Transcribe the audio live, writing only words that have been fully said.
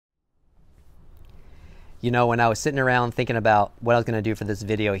You know, when I was sitting around thinking about what I was going to do for this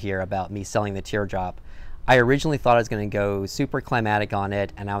video here about me selling the Teardrop, I originally thought I was going to go super climatic on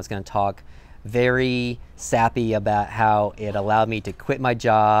it, and I was going to talk very sappy about how it allowed me to quit my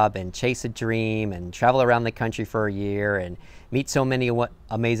job and chase a dream and travel around the country for a year and meet so many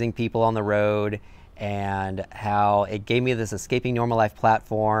amazing people on the road, and how it gave me this escaping normal life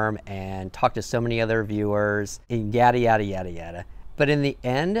platform and talk to so many other viewers and yada yada yada yada. But in the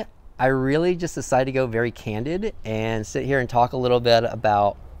end, I really just decided to go very candid and sit here and talk a little bit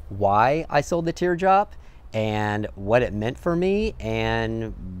about why I sold the Teardrop and what it meant for me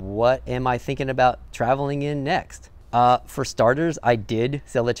and what am I thinking about traveling in next. For starters, I did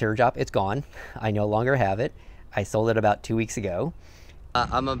sell the Teardrop. It's gone. I no longer have it. I sold it about 2 weeks ago.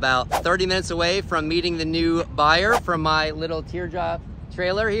 I'm about 30 minutes away from meeting the new buyer from my little Teardrop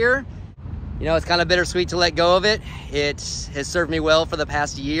trailer here. You know, it's kind of bittersweet to let go of it. It has served me well for the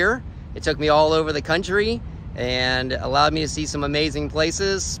past year. It took me all over the country and allowed me to see some amazing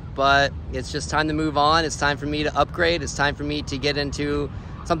places, but it's just time to move on. It's time for me to upgrade. It's time for me to get into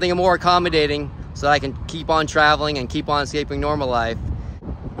something more accommodating so that I can keep on traveling and keep on escaping normal life.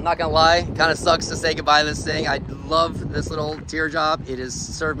 I'm not gonna lie, it kind of sucks to say goodbye to this thing. I love this little Teardrop. It has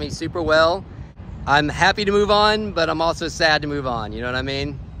served me super well. I'm happy to move on, but I'm also sad to move on, you know what I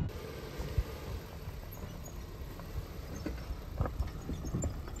mean?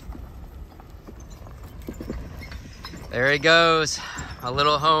 There it goes, my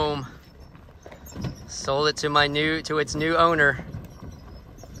little home. Sold it to its new owner.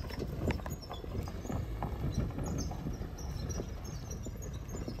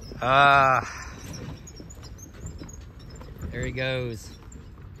 There he goes.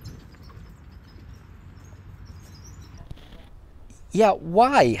 Yeah,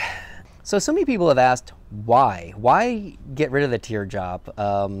 why? So many people have asked why? Why get rid of the Teardrop?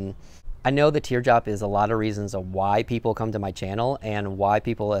 I know the Teardrop is a lot of reasons of why people come to my channel and why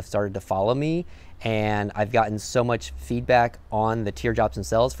people have started to follow me, and I've gotten so much feedback on the Teardrops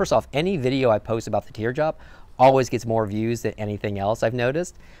themselves. First off, any video I post about the Teardrop always gets more views than anything else I've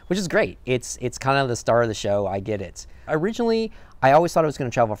noticed, which is great. It's kind of the star of the show. I get it. Originally, I always thought I was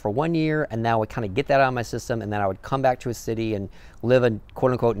going to travel for 1 year, and now I would kind of get that out of my system, and then I would come back to a city and live a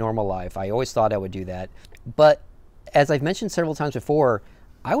quote-unquote normal life. I always thought I would do that. But as I've mentioned several times before,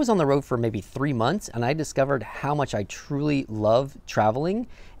 I was on the road for maybe 3 months, and I discovered how much I truly love traveling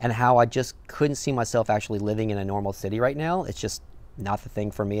and how I just couldn't see myself actually living in a normal city right now. It's just not the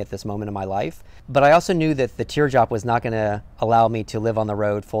thing for me at this moment in my life. But I also knew that the Teardrop was not going to allow me to live on the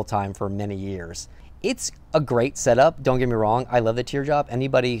road full-time for many years. It's a great setup, don't get me wrong. I love the Teardrop.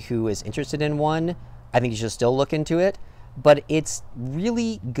 Anybody who is interested in one, I think you should still look into it. But it's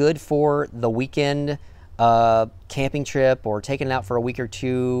really good for the weekend camping trip or taking it out for a week or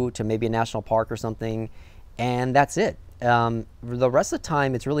two to maybe a national park or something, and that's it. The rest of the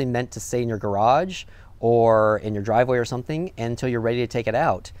time, it's really meant to stay in your garage or in your driveway or something until you're ready to take it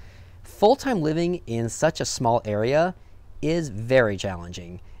out. Full-time living in such a small area is very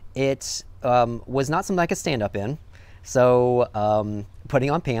challenging. It was not something I could stand up in, so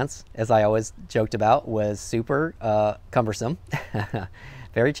putting on pants, as I always joked about, was super cumbersome,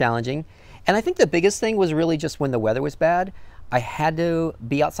 very challenging. And I think the biggest thing was really just when the weather was bad, I had to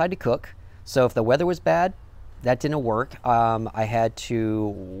be outside to cook. So if the weather was bad, that didn't work. I had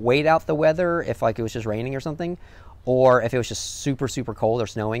to wait out the weather if like it was just raining or something, or if it was just super, super cold or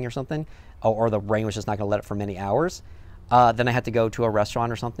snowing or something, or the rain was just not gonna let up for many hours. Then I had to go to a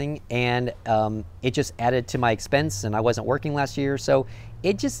restaurant or something, and it just added to my expense, and I wasn't working last year. So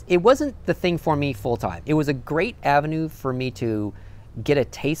it wasn't the thing for me full time. It was a great avenue for me to get a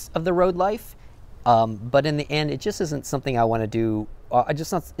taste of the road life, but in the end, it just isn't something I want to do. It's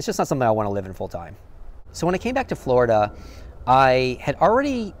just not something I want to live in full time. So when I came back to Florida, I had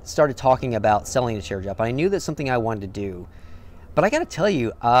already started talking about selling the Teardrop. I knew that's something I wanted to do, but I got to tell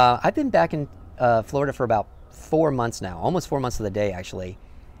you, I've been back in Florida for about 4 months now, almost 4 months to the day actually,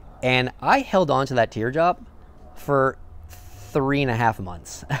 and I held on to that Teardrop for 3.5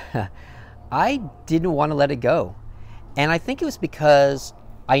 months. I didn't want to let it go. And I think it was because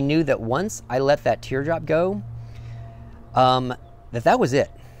I knew that once I let that Teardrop go, that was it.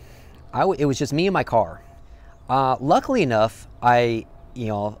 It was just me and my car. Luckily enough, I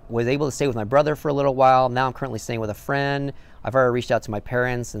was able to stay with my brother for a little while. Now I'm currently staying with a friend. I've already reached out to my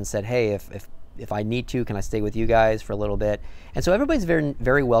parents and said, hey, if I need to, can I stay with you guys for a little bit? And so everybody's very,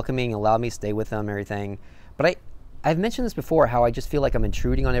 very welcoming, allowed me to stay with them and everything. But I've mentioned this before, how I just feel like I'm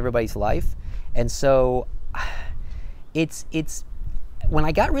intruding on everybody's life. And so it's when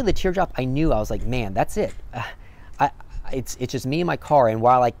I got rid of the Teardrop, I knew, I was like, man, that's it. it's just me and my car. And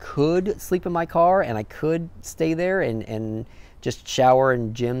while I could sleep in my car and I could stay there and just shower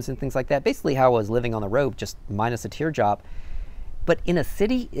in gyms and things like that, basically how I was living on the road, just minus a teardrop. But in a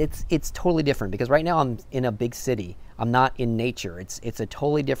city, it's totally different, because right now I'm in a big city. I'm not in nature. It's a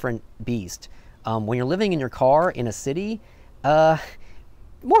totally different beast. When you're living in your car in a city,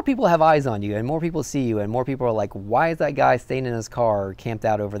 more people have eyes on you, and more people see you, and more people are like, why is that guy staying in his car camped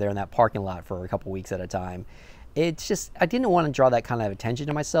out over there in that parking lot for a couple weeks at a time? It's just, I didn't want to draw that kind of attention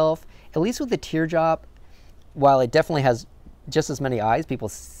to myself. At least with the teardrop, while it definitely has just as many eyes, people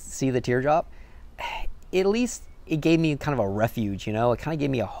see the teardrop, at least it gave me kind of a refuge, you know? It kind of gave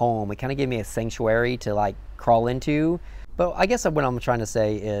me a home. It kind of gave me a sanctuary to like crawl into. But I guess what I'm trying to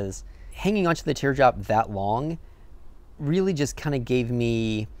say is hanging onto the teardrop that long really just kind of gave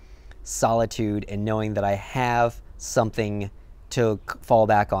me solitude and knowing that I have something to fall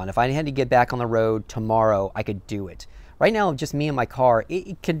back on. If I had to get back on the road tomorrow, I could do it. Right now, just me and my car,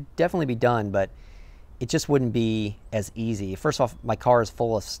 it could definitely be done, but it just wouldn't be as easy. First off, my car is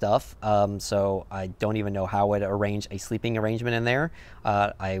full of stuff, so I don't even know how I would arrange a sleeping arrangement in there.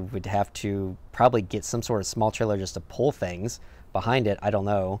 I would have to probably get some sort of small trailer just to pull things behind it. I don't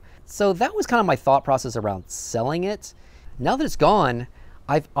know. So that was kind of my thought process around selling it. Now that it's gone,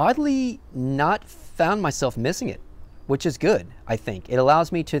 I've oddly not found myself missing it, which is good, I think. It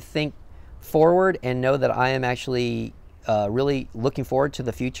allows me to think forward and know that I am actually really looking forward to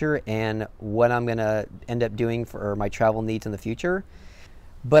the future and what I'm gonna end up doing for my travel needs in the future.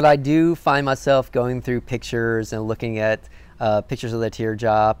 But I do find myself going through pictures and looking at pictures of the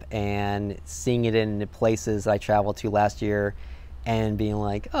teardrop and seeing it in places I traveled to last year and being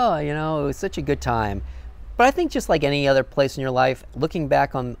like, oh, you know, it was such a good time. But I think just like any other place in your life, looking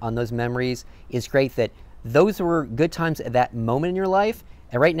back on those memories is great, that those were good times at that moment in your life.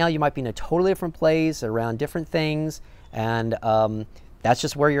 And right now you might be in a totally different place around different things. And that's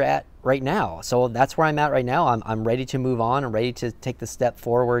just where you're at right now. So that's where I'm at right now. I'm ready to move on. I'm ready to take the step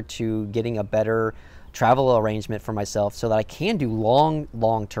forward to getting a better travel arrangement for myself so that I can do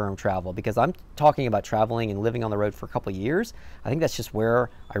long-term travel, because I'm talking about traveling and living on the road for a couple of years. I think that's just where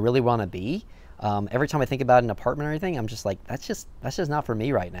I really want to be. Every time I think about an apartment or anything, I'm just like, that's just not for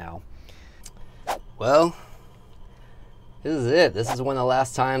me right now. Well, this is it. This is one of the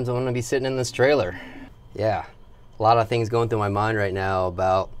last times I'm going to be sitting in this trailer. Yeah. A lot of things going through my mind right now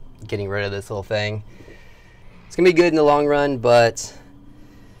about getting rid of this whole thing. It's gonna be good in the long run, but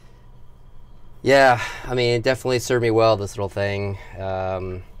yeah, I mean, it definitely served me well, this little thing.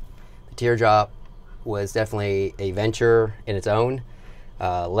 The teardrop was definitely a venture in its own,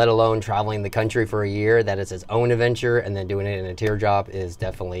 let alone traveling the country for a year. That is its own adventure, and then doing it in a teardrop is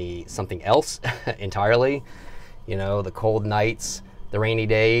definitely something else entirely. You know, the cold nights, the rainy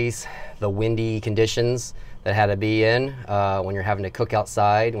days, the windy conditions that had to be in when you're having to cook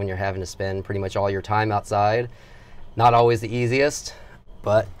outside, when you're having to spend pretty much all your time outside. Not always the easiest,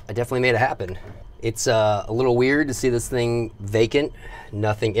 but I definitely made it happen. It's a little weird to see this thing vacant,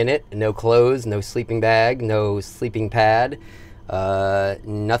 nothing in it, no clothes, no sleeping bag, no sleeping pad,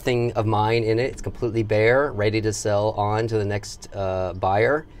 nothing of mine in it. It's completely bare, ready to sell on to the next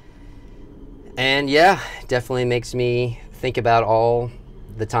buyer. And yeah, it definitely makes me think about all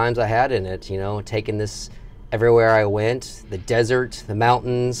the times I had in it, you know, taking this everywhere I went, the desert, the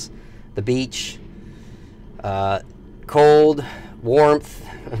mountains, the beach, cold, warmth,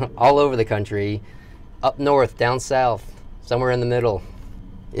 all over the country, up north, down south, somewhere in the middle.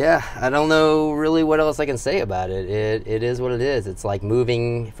 Yeah, I don't know really what else I can say about it. It is what it is. It's like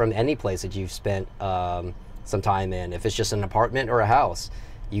moving from any place that you've spent some time in. If it's just an apartment or a house,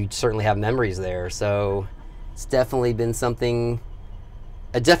 you certainly have memories there. So it's definitely been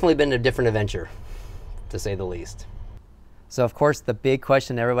a different adventure, to say the least. So of course the big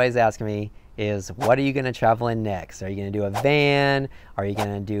question everybody's asking me is, what are you going to travel in next? Are you going to do a van? Are you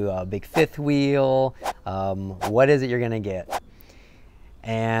going to do a big fifth wheel? What is it you're going to get?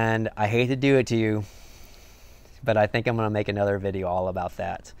 And I hate to do it to you, but I think I'm going to make another video all about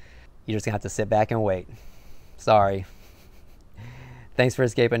that. You're just going to have to sit back and wait. Sorry. Thanks for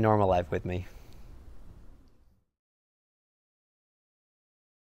escaping normal life with me.